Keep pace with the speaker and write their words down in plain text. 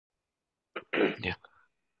Yeah.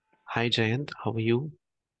 Hi Jayant, how are you?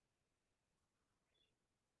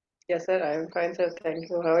 Yes, sir. I am fine, sir. Thank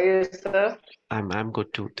you. How are you, sir? I'm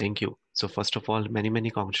good too, thank you. So first of all, many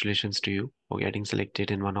congratulations to you for getting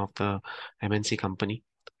selected in one of the MNC company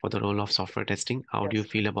for the role of software testing. How do you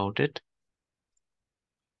Yes. feel about it?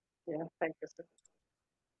 Yeah. Thank you, sir.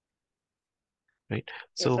 Right. Yes,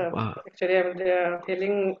 So sir. Actually, I'm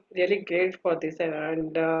feeling really great for this,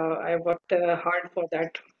 and I worked hard for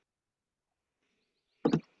that.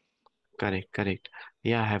 correct.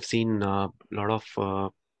 Yeah, I have seen a lot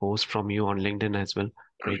of posts from you on LinkedIn as well.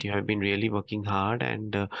 Right. You have been really working hard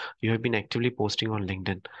and you have been actively posting on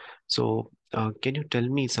LinkedIn. So can you tell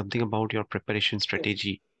me something about your preparation Yes.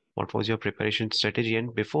 strategy? What was your preparation strategy?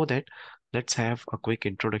 And before that, let's have a quick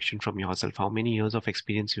introduction from yourself. How many years of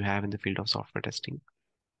experience you have in the field of software testing?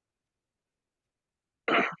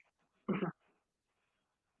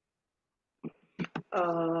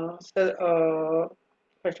 Sir,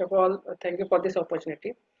 first of all, thank you for this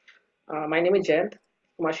opportunity. My name is Jayant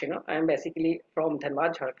Kumashina. I am basically from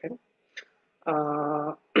Dhanbad, Jharkhand.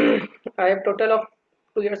 Uh, I have total of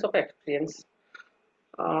 2 years of experience.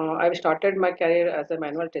 I've started my career as a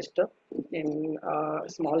manual tester in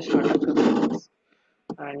small startup companies,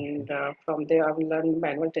 and from there I've learned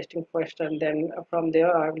manual testing first, and then from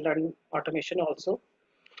there I've learned automation also.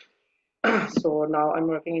 So now I'm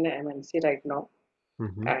working in a MNC right now,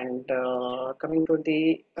 Mm-hmm. and coming to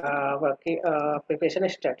the working preparation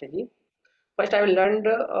strategy. First, I learned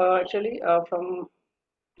actually from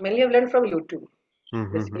mainly I've learned from YouTube.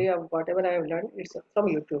 Mm-hmm. Basically, whatever I have learned, it's from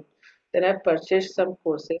YouTube. Then I purchased some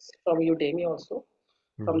courses from Udemy also.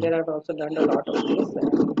 From Mm-hmm. there, I've also learned a lot of things.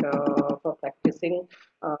 And for practicing,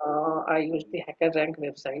 I use the HackerRank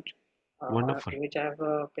website, Wonderful. in which I have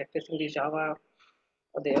practicing the Java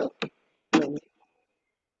there mainly.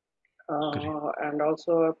 Great. And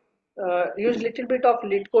also use little bit of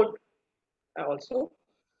lead code also.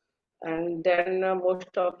 And then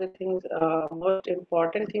most of the things, most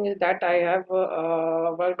important thing is that I have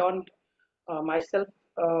worked on myself.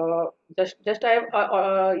 Just I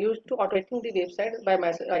have used to automating the website by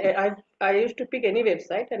myself. I used to pick any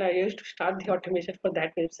website and I used to start the automation for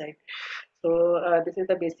that website. So this is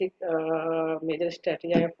the basic major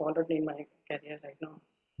strategy I have followed in my career right now.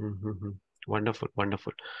 Mm-hmm. Wonderful.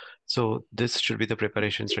 So this should be the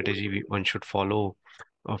preparation strategy one should follow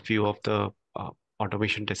a few of the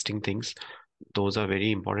automation testing things. Those are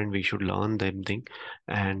very important. We should learn them thing.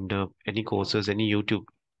 And any courses, any YouTube,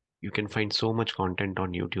 you can find so much content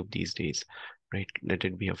on YouTube these days, right? Let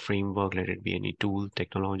it be a framework, let it be any tool,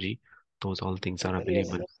 technology. Those all things are Yes,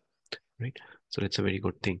 available, sir. right? So that's a very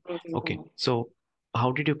good thing. Okay, Mhm. so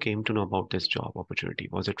how did you came to know about this job opportunity?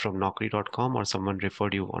 Was it from Naukri.com or someone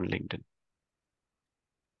referred you on LinkedIn?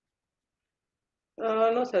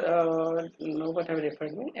 No, sir. No one have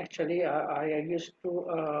referred me. Actually, I used to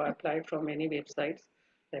apply from many websites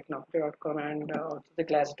like Naukri.com and also the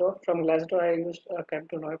Glassdoor. From Glassdoor, I used came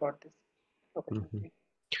to know about this Mhm. opportunity.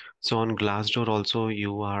 So on Glassdoor also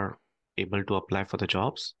you are able to apply for the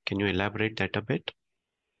jobs. Can you elaborate that a bit?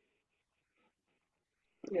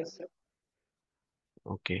 Yes, sir.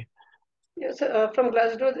 Okay. Yes, sir. From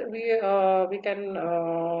Glassdoor, we can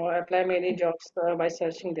apply many jobs by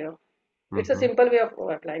searching there. It's a Mm-hmm. simple way of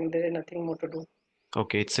applying. There is nothing more to do.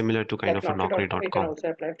 Okay, it's similar to kind Like of a Naukri.com, you can Naukri.com. also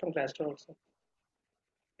apply from Glassdoor also.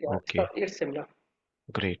 Yeah, so Okay, it's similar.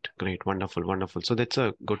 great, wonderful. So that's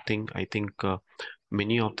a good thing. I think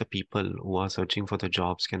many of the people who are searching for the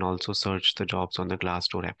jobs can also search the jobs on the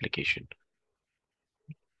Glassdoor application.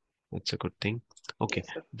 That's a good thing. Okay,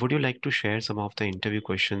 Yes, sir. would you like to share some of the interview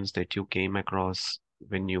questions that you came across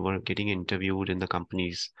when you were getting interviewed in the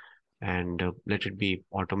companies? And let it be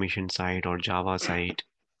automation side or Java side.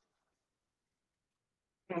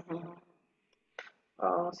 Mhm.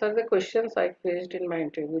 So the questions I faced in my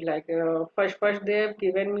interview, like first they have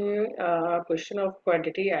given me a question of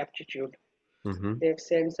quantity aptitude. Mm-hmm. They have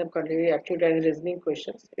sent some quantity aptitude and reasoning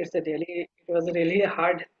questions. It was really a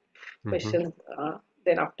hard Mm-hmm. questions.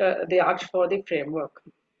 Then after they asked for the framework,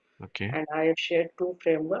 Okay. and I have shared two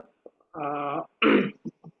framework. Uh,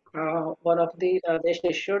 one of the Nest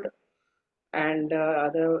issued, and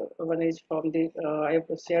other one is from the I have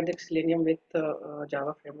shared the Selenium with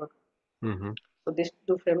Java framework. Mm-hmm. So these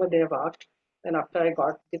two framework they have asked. And after I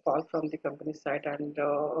got the call from the company side and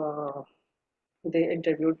they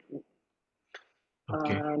interviewed me.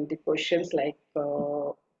 Okay. And the questions like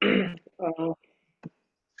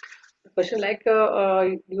question like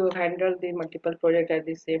you handle the multiple project at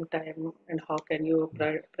the same time and how can you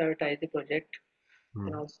prioritize the project, and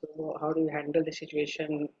Mm-hmm. also how do you handle the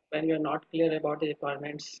situation when you're not clear about the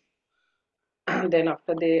requirements, Then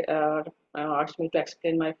after they asked me to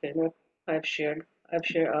explain my framework, I've shared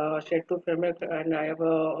shared two framework and I have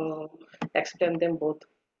explained them both.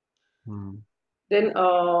 mm, Then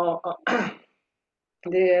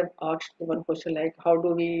they have asked one question like how do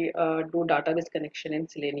we do database connection in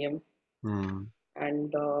Selenium, mm,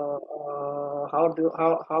 and how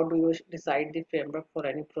do you decide the framework for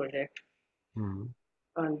any project, mm,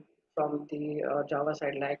 and from the Java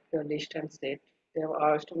side like list and set. They have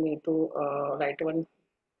asked me to write one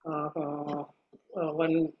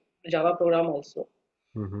Java program also.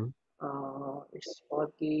 mhm, It's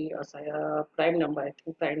for the prime number, I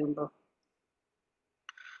think prime number.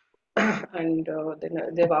 And then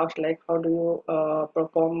they've asked like how do you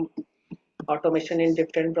perform automation in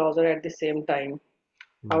different browser at the same time?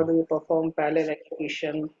 How mm, do you perform parallel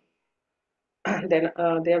execution? Then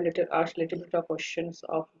they have asked little bit of questions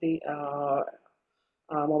of the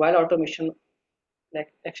mobile automation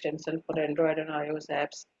like extension for Android and iOS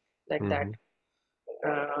apps like that. mhm,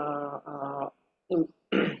 Uh, uh,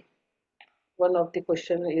 One of the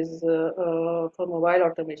question is for mobile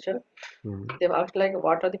automation. mm. They've asked like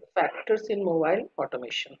what are the factors in mobile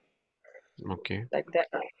automation Okay. like that,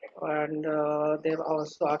 and they've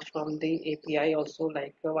also asked from the API also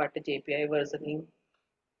like what is API versioning,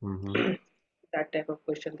 Mhm, that type of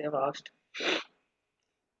question they have asked.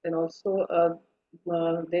 Then also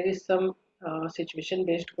there is some situation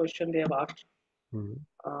based question they have asked, mhm,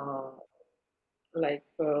 uh, like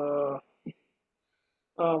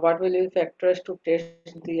what will be factors to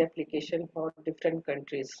test the application for different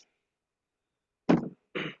countries,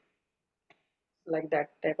 like that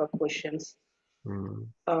type of questions. mm,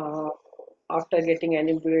 uh, After getting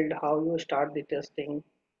any build, how you start the testing.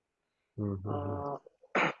 mhm, uh,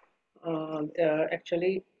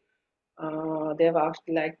 Actually they have asked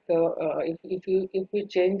like if you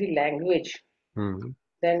change the language, mhm.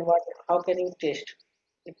 then what how can you test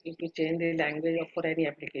if you change the language of for any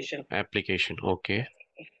application. Application. Okay.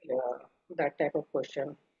 Yeah, that type of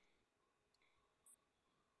question.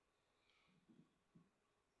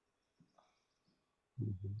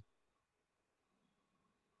 Mhm.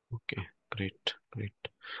 Okay. Great. Great.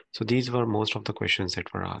 So these were most of the questions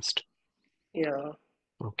that were asked. Yeah,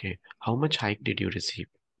 Okay. How much hike did you receive?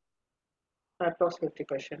 approx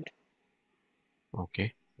 50%.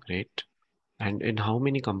 Okay. Great. And in how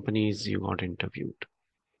many companies you got interviewed?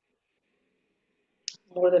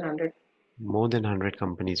 More than 100. More than 100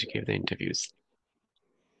 companies you gave the interviews.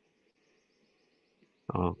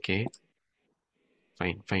 Okay.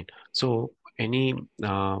 Fine. Fine. So any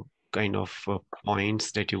kind of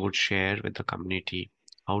points that you would share with the community,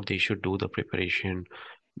 how they should do the preparation?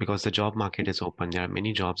 Because the job market is open. There are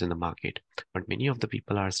many jobs in the market, but many of the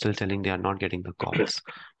people are still telling they are not getting the calls.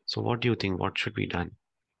 So what do you think? What should be done?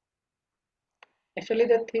 Actually,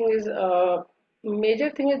 the thing is, major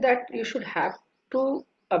thing is that you should have to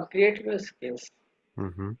upgrade your skills,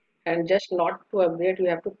 Mm-hmm. and just not to upgrade, you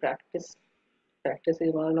have to practice. Practice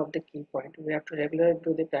is one of the key point. We have to regularly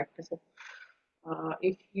do the practice.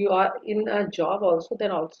 If you are in a job also,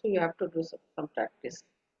 then also you have to do some practice,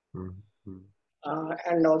 Mm-hmm.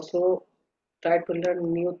 and also try to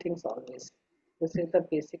learn new things always. This is the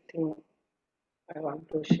basic thing I want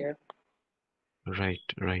to share. Right,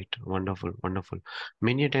 right. Wonderful, wonderful.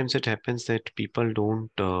 Many a times it happens that people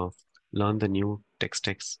don't learn the new tech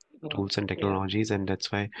stacks, tools and Yeah, technologies, and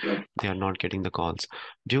that's why they are not getting the calls.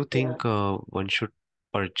 Do you yeah. think one should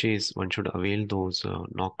avail those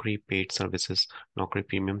Naukri paid services, Naukri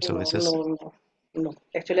premium No, services? no, no, no.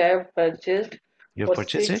 Actually, I have purchased You have for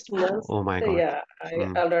purchased it? 6 months. Oh my God. Yeah, I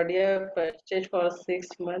Mm. already have purchased for 6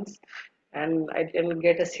 months, and I didn't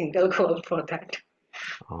get a single call for that.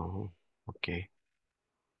 Oh, okay.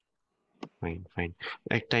 Fine, fine.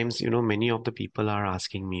 At times, many of the people are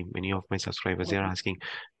asking me, many of my subscribers, they are Mhm. asking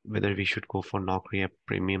whether we should go for Naukri app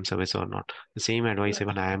premium service or not. The same advice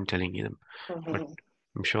even I am telling them. But Mhm.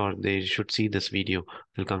 I'm sure they should see this video.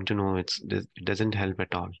 They'll come to know it doesn't help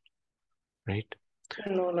at all, right?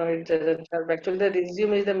 No, no, it doesn't help. Actually, the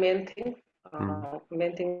resume is the main thing. Hmm.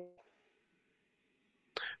 Main thing.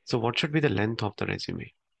 So what should be the length of the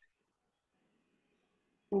resume?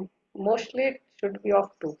 Mostly it should be of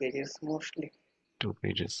 2 pages. Mostly, 2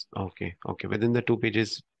 pages. Okay, okay. Within the 2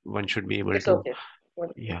 pages, one should be able it's to, okay.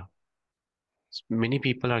 But, yeah. Many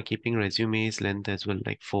people are keeping resumes length as well,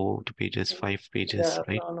 like 4 pages, 5 pages, yeah,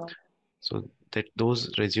 right? no, no, So that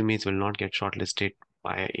those resumes will not get shortlisted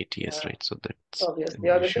by ATS, yeah. right? So that's Obviously,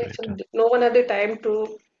 an issue obviously, right there. no one had the time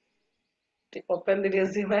to open the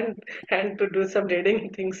resume and to do some reading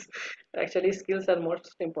things. Actually, skills are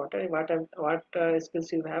most important. What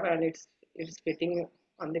skills you have, and it's fitting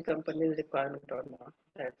on the company's requirement or not.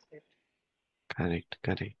 That's it. Correct,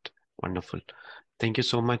 correct. Wonderful. Thank you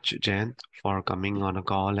so much, Jayant, for coming on a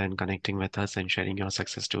call and connecting with us and sharing your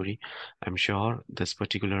success story. I'm sure this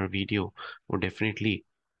particular video would definitely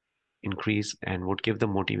increase and would give the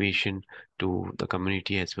motivation to the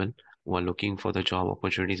community as well who are looking for the job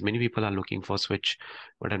opportunities. Many people are looking for switch,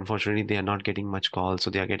 but unfortunately they are not getting much calls, so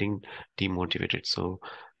they are getting demotivated. So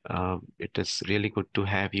it is really good to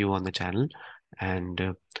have you on the channel,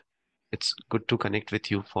 and it's good to connect with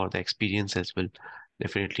you for the experience as well.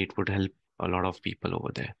 Definitely, it would help a lot of people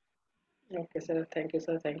over there. Okay, sir. Thank you,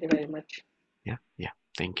 sir. Thank you very much. Yeah, yeah.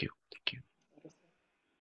 Thank you. Thank you.